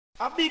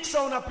A big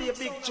sound, a play a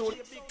big tune.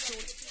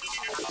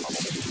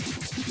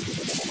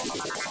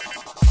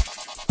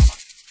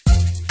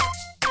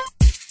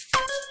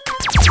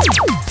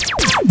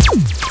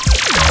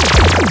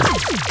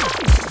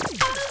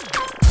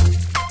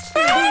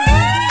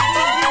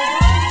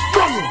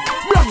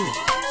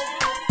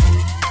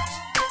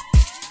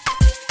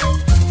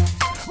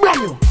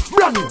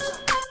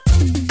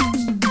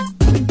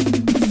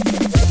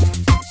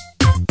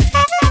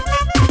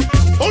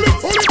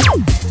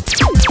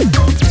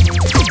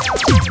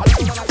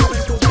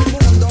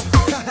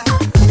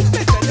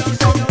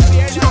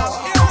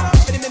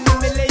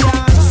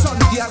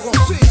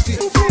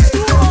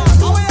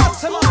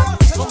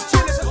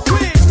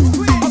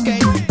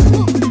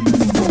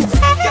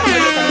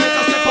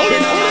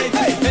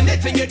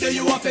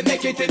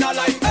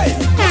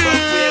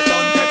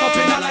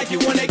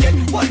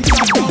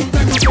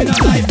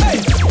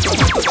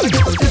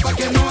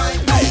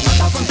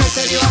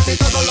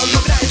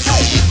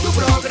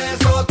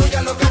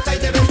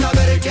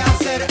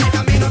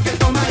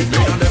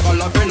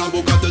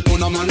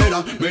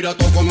 Mira,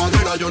 toco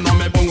madera, yo no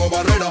me pongo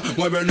barrera.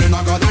 Mueve en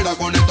la cadera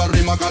con esta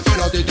rima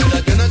casera. Si te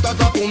detienes estás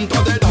a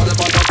punto de dar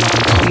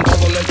patatán.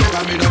 Todo le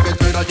llega, mira que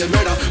espera y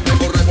espera. Me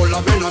corre por la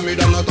pena,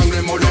 mira la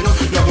sangre morena.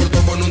 Yo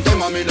aporto con un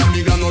tema, mira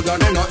mi grano de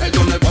arena.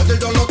 Esto no es fácil,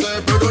 yo lo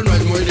sé, pero no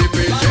es muy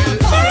difícil.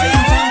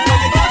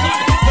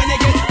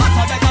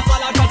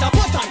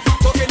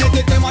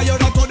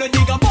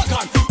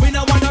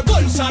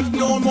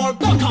 No more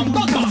back on,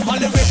 all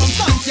the way from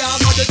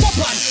Santiago to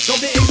Japan. Don't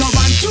be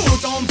ignorant, you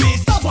don't be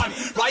stubborn.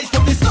 Rise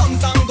from the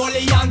slums,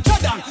 Angolian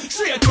Jordan.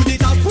 Straight to the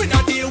top, we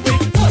not deal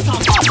with bottom.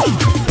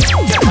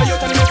 Get how you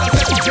tell me to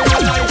step up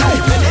in a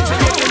life. When it's a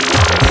game, you want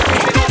to take it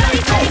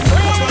in a life.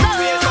 Run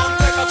away, don't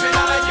take up in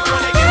a life. You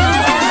wanna get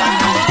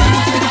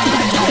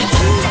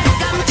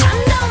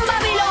escuchando un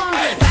Babilón,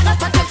 ragas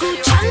pa'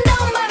 escuchando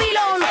un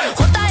Babilón.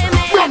 JM,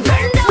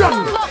 burn down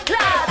bombo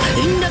clap.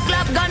 In the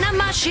club, gonna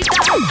mash it up.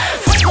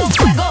 Fuego,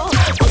 fuego,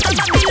 contra el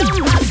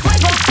Babilón, más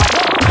fuego,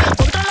 fuego.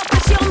 Contra la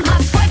opresión,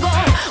 más fuego.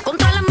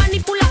 Contra la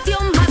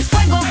manipulación, más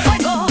fuego,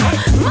 fuego.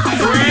 Más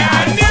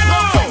fuego,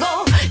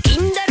 fuego.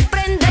 Kinder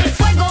prende el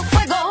fuego,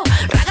 fuego.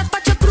 Ragas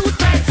Pacho Cruz,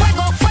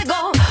 fuego,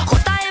 fuego.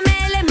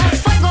 JML, más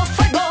fuego,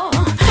 fuego.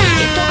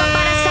 Y esto va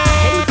para esa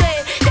gente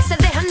que se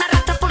dejan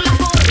arrastrar por la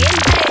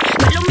corriente.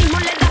 Que lo mismo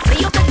les da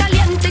frío que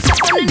caliente y se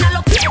ponen a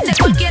los pies de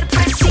cualquier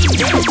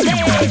presidente.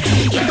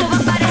 Y esto va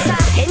para esa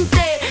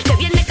gente que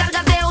viene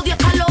carga de odio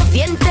hasta los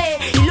dientes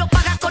y lo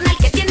paga con el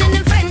que tienen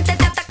enfrente.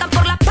 Te atacan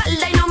por la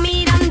espalda y no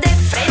miran de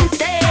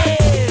frente.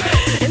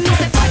 En mí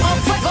se fuego,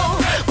 fuego.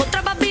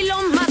 Contra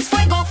Babilón, más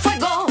fuego,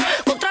 fuego.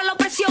 Contra la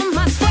opresión,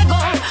 más fuego.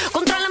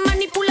 Contra la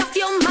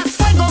manipulación, más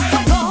fuego,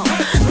 fuego.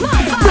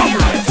 Más falla,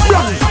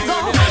 fuego, fuego.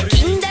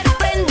 Kinder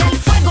prende el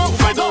fuego,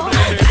 fuego.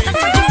 Ragas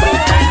Pacho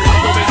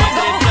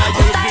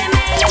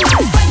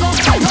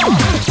Cruz,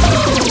 fuego,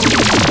 fuego.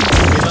 JML, más fuego,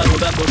 fuego. Me va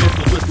rodando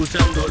esto, tú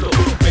escuchándolo.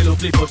 Me lo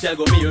flipo si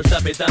algo mío está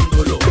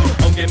petándolo.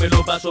 Aunque me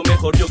lo paso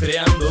mejor yo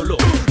creándolo.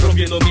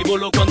 Rompiendo mi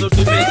bolo cuando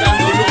estoy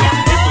pensándolo.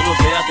 Esto no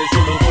se hace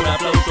solo con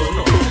aplauso,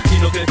 no. Si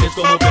no creces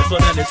como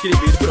persona al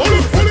escribir, bro.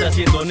 Estás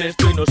siendo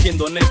honesto y no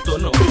siendo honesto,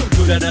 no.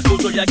 Durarás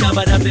mucho y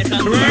acabarás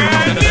dejando.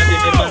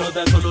 Gracias hermano,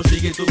 tan solo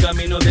sigue tu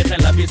camino. Deja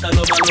en la fiesta,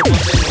 no va lo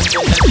ponte.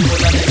 Ponte aquí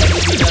por la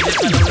negatividad.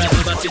 Déjalo un rato,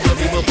 vas siendo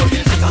vivo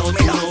porque si no,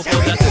 tú no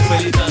podrás ser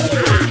feliz.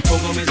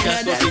 Pongo mis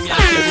cascos y me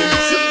activo.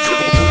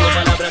 Pongo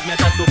palabras, me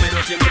atasco,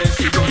 pero siempre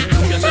sigo.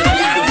 Nunca será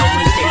lindo, no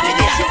me siento.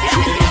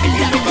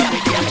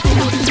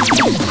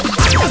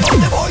 ¿A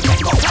dónde voy?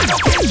 Tengo claro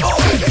quién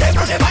soy. Tiene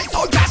problema y tú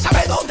ya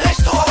sabes dónde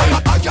estoy. ¿A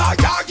dónde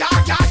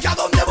voy? ¿A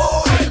dónde voy?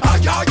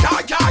 ¿A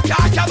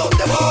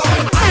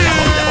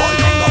dónde voy?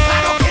 Tengo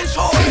claro quién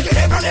soy.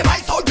 Tiene problema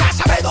y tú ya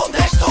sabes dónde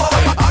estoy.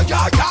 ¿A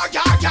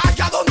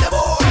dónde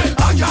voy?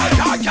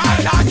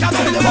 ¿A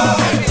dónde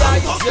voy?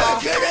 Tantos que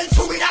quieren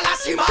subir a la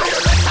cima, pero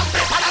no están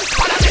preparados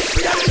para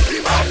respirar el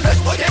clima.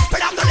 Estoy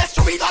esperando, les he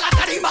subido a la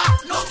tarima.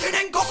 No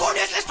tienen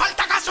cojones, les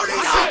falta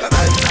gasolina. Así que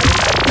ven.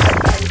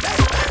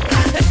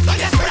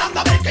 Estoy esperando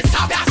a ver qué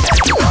sabe hacer.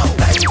 Estoy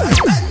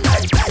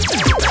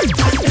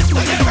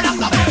esperando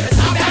a ver qué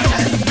sabe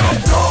hacer.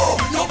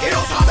 No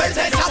quiero saber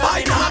de esa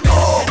vaina.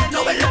 No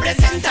me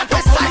representa tu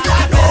estilo.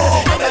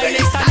 No me ven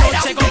esta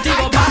noche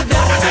contigo, banda.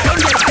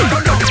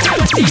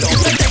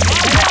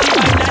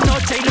 La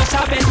noche y lo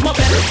sabes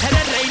mover.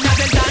 Eres reina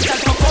del danza,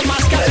 poco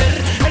más que hacer.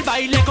 El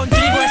baile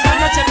contigo esta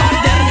noche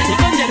barder. Y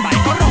con yerba y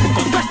con ron,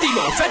 con tu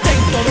estilo fete.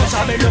 Todos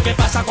saben lo que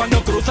pasa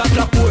cuando cruzas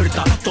la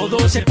puerta.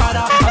 Todo se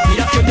para,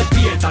 admiración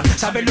despierta.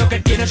 Sabes lo que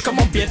tienes,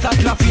 cómo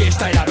empiezas la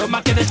fiesta. El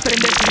aroma que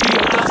desprendes y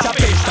otras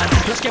apestan.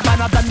 Los que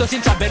van hablando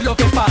sin saber lo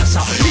que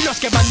pasa. Y los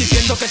que van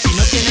diciendo que si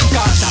no tienen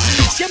casa.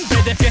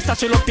 Siempre de fiesta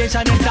solo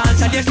piensan en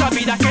danza. Y es la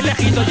vida que he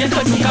elegido y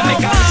esto nunca me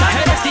cansa.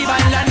 Eres diva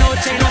en la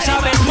noche y lo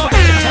sabes mover.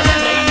 Eres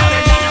reina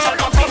del danza,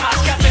 poco más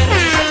que hacer.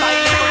 El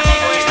baile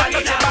contigo esta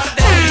noche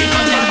parte. Y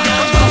con el baile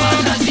con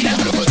todas las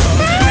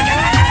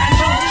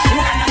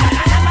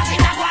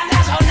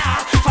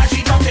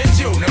Facito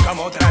attenzione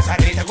come otra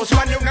sarete. Così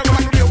vanno una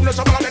come uno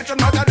sopra la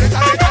versione.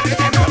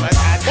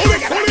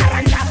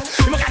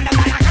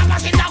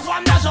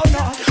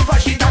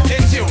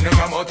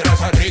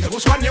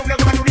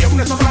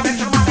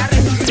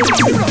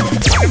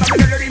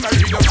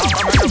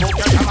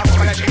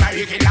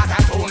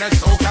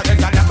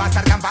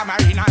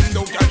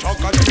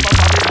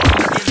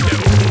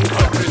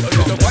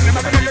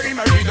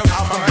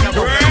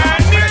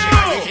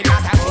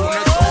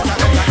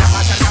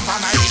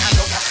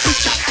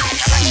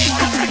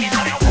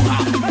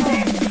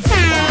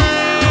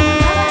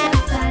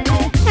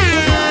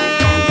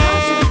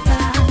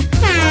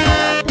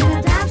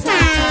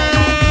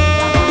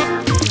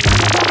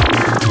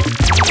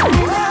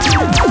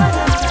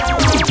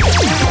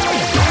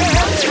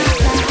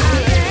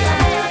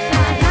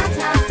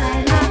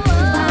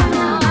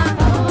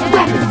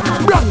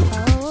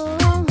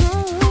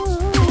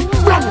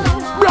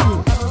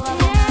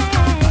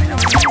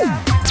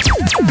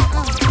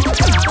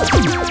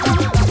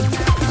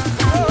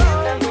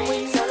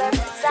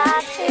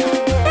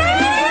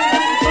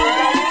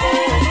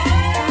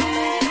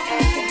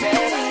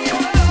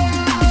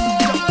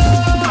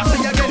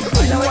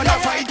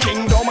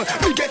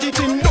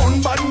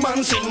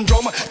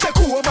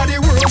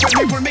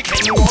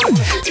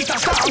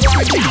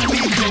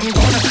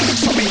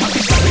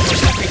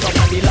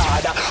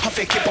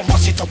 fi keep on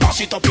boss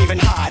it up even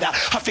harder.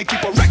 I fi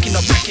keep on racking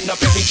up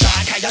every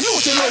track. I know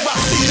you know I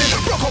see it,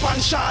 broke up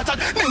and shattered.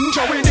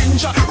 Ninja with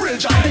ninja, real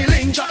Johnny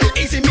Linja.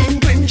 Easy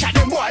mingling, chat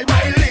them boy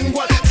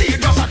bilingual. See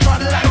it just a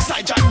trot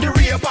alongside Jack the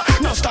Raper.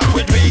 No stop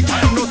with me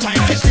time, no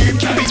time to sleep.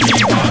 Can we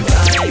keep on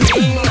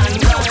climbing and climbing and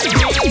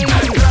climbing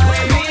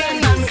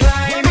and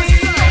climbing?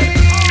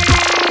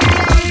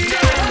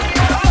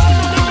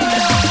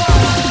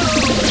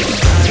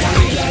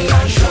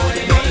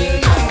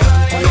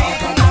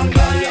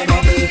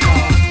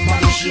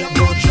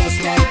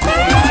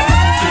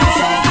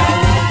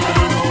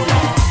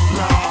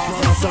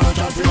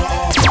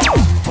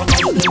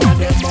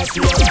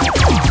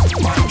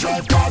 Man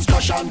drive cars,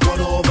 crash and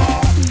turn over.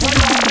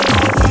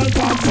 Act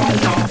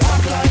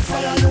like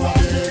fire, you are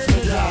the me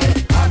girl.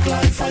 Act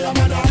like fire,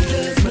 man, I'm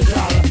the me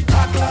girl.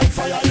 Act like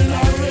fire, you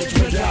are rich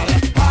me girl.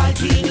 I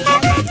keep you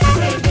up,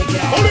 spread me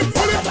girl.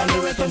 Better than the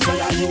rest of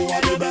fire, you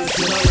are the best.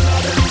 You know you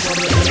are the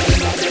trouble,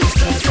 you are the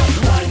stress.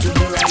 Wine to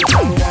the right,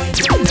 wine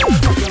to the left.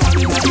 Put your hand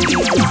in the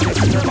middle,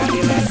 you never be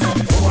less.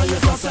 Oh,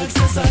 you're so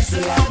sexy, sexy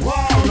like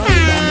wow. Now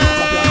you done,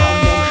 look up your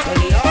hand,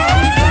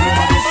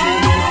 everybody see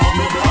me now,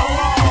 me blow.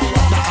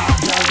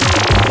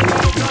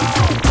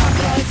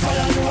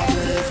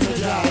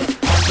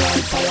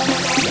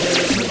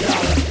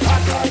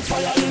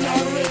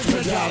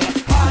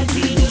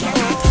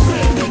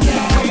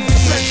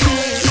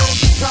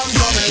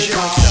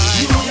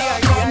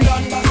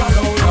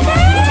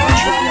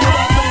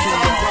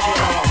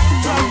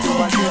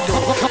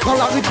 Quand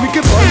la rythmique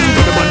est bonne,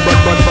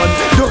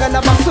 de Rennes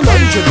à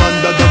Barcelone, je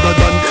donne.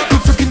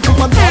 Tous ceux qui ne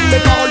comprennent pas mes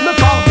paroles me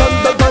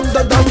pardonnent.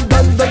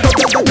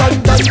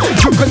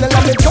 Je connais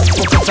la méthode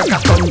pour que ça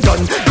cartonne.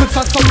 Que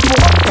ça sonne pour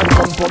un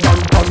comme pour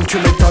Danton, tu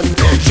m'étonnes.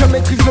 Je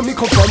maîtrise le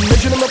microphone, mais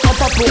je ne me prends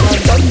pas pour un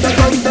don.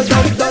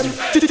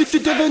 Si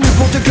t'es venu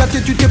pour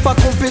t'éclater, tu t'es pas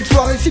trompé de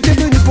soirée. Si t'es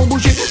venu pour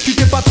bouger, tu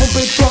t'es pas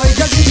trompé de soirée.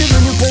 Gars, si t'es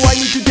venu pour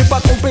whiny, tu t'es pas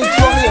trompé de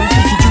soirée. Même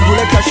si tu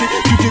voulais cacher,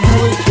 tu t'es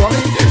gouré de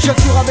soirée.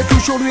 J'assure avec le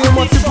show, lui et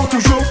moi c'est pour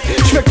toujours.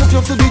 Je fais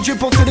confiance au DJ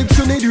pour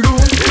sélectionner du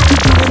lourd. Tu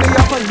joues les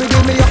meilleurs passes de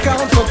des meilleurs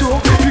 45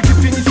 tours. Puis qui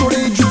finit sur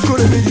les hits jusqu'au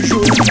lever du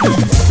jour. Je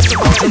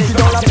suis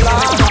dans la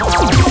place,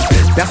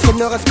 personne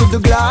ne reste de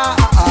glace.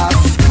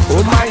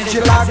 Oh my, j'ai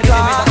la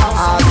classe.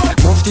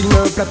 Mon style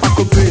ne plaît pas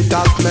qu'aux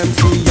pétasses, même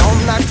s'il y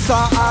en a que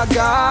ça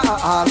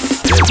agace.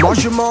 Moi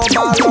je m'en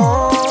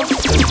balance,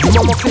 du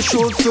moment que les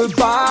choses se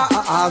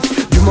passent,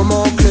 du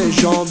moment que les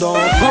gens dansent.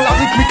 Quand la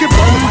rythmique est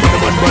bonne,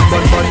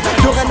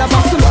 de Rennes à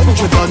Barcelone,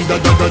 je donne.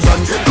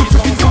 Tous ceux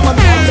qui ne sont pas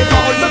dans les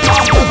paroles me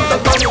parlent.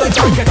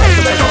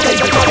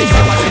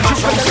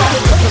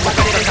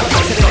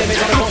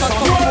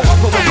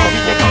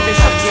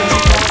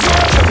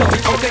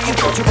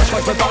 Tu vois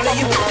je veux parler,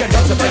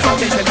 quelqu'un se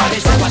présenter, je vais pas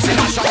laisser passer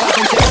ma chance.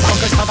 Comme c'est longtemps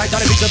que je travaille dans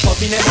le but de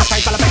peaufiner mon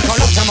style. Pas la peine quand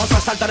l'argent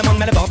s'installe, tout le monde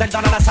met le bordel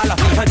dans la salle.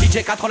 Un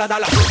DJ 4 la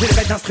dalle, j'ai le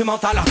bête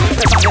instrumental.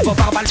 Préparez vos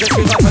pare-balles, je suis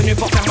revenu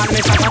pour faire mal.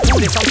 Mais ça va tous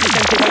les sound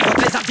systems qui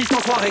boycottent les artistes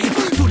en soirée.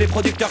 Tous les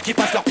producteurs qui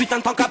passent leur putain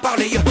de temps qu'à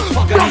parler.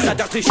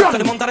 Organisateurs tricheurs, tout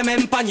le monde dans le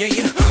même panier.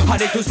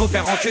 Allez tous vous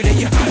faire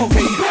enculer, ok.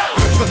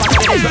 Je veux pas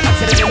galérer, je veux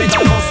accélérer mais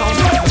dans le bon sens.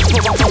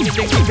 Faut voir ton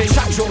idée qui fait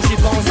chaque jour j'y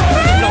pense.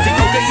 L'envie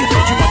ok,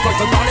 tu vois de quoi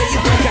je veux parler.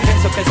 Quelqu'un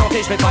se présenter,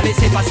 je vais pas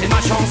laisser passer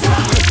ma chance. Je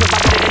veux pas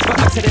galérer, je veux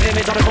accélérer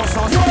mais dans le bon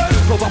sens.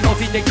 Faut voir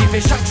profiter,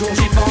 kiffer chaque jour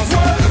j'y pense.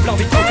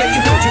 L'envie de croquer,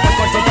 tu vois de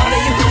quoi je veux parler.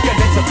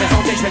 Quelqu'un se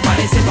présenter, je vais pas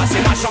laisser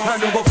passer ma chance. Un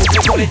nouveau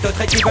couplet pour les deux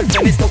traits qui veulent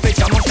freiner, stopper.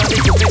 Diamant, je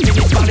découpé,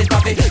 finissent par les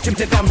taper. Tu me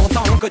fais perdre mon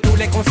temps, que tous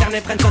les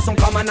concernés prennent ce son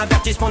comme un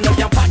avertissement. Ne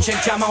viens pas check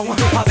diamant,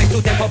 avec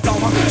tous tes faux plans.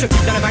 Je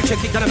kick dans le mic, je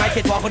kick dans le mic.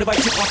 Et toi, Rodeboy,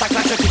 tu prends ta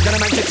claque, je kick dans le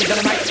mic, je kick dans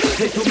le mic.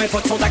 Et tous mes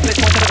potes sont d'actes,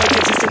 laisse-moi te le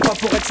répéter juste une fois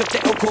pour être sûr que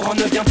t'es au courant.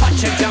 Ne viens pas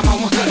check diamant,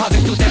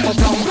 avec tous tes faux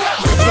plans.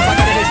 Je veux pas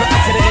galérer, je veux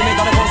accélérer mais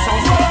dans le bon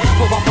sens.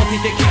 Faut voir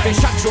profiter, kiffer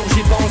chaque jour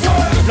j'y pense.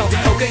 L'envie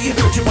de croquer,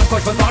 tu vois de quoi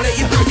je veux parler.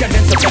 Qu'elle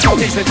vienne se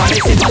présenter, je vais pas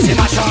laisser passer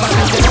ma chance.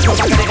 Je veux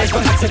pas galérer, je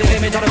veux accélérer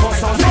mais dans le bon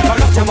sens. Quand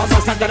leur diamant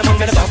s'installe dans le monde,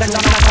 mais le bordel dans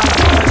la salle.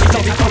 J'ai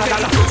envie de prendre la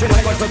dalle, tu vois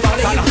de quoi je veux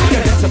parler.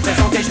 Qu'elle vienne se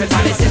présenter, je vais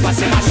pas laisser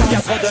passer ma chance.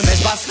 Y'a trop de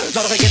messes basses,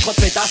 dans le reggae trop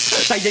de pétasses.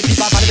 Taille des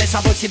pipes à balles, mais ça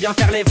vaut aussi bien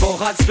faire les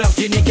voraces. Fleurs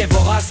gyniques et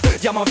voraces,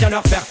 diamant vient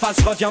leur faire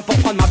face. Je reviens pour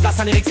prendre ma place,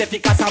 un lyrics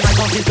efficace. Un mic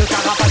en ville de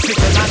carapace, suis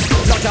tenace.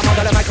 Leur diamant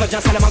dans le mic revient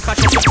seulement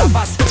cracher sur ta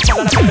face. Pas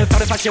dans la peine de faire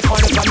le fâché, prends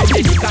le fameux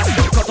dédicace.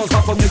 Quand on se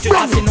voit, faut mieux que tu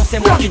traces, sinon c'est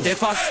moi qui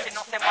t'efface.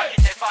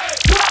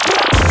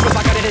 Je veux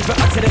pas galérer, je veux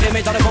accélérer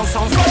mais dans le bon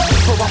sens.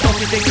 Faut voir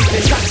profiter,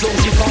 kiffer chaque jour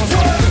j'y pense.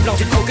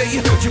 L'envie de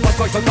croquer, tu vois de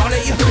quoi je veux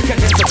parler.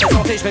 Quelqu'un se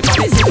présenter, je vais pas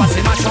laisser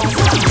passer ma chance.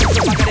 Je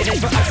veux pas galérer,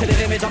 je veux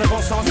accélérer mais dans le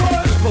bon sens.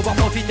 Faut voir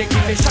profiter,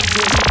 kiffer chaque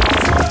jour j'y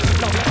pense.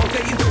 L'envie de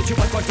croquer, tu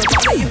vois de quoi je veux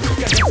parler.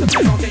 Quelqu'un se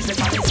présenter, je vais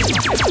pas laisser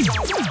passer ma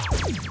chance.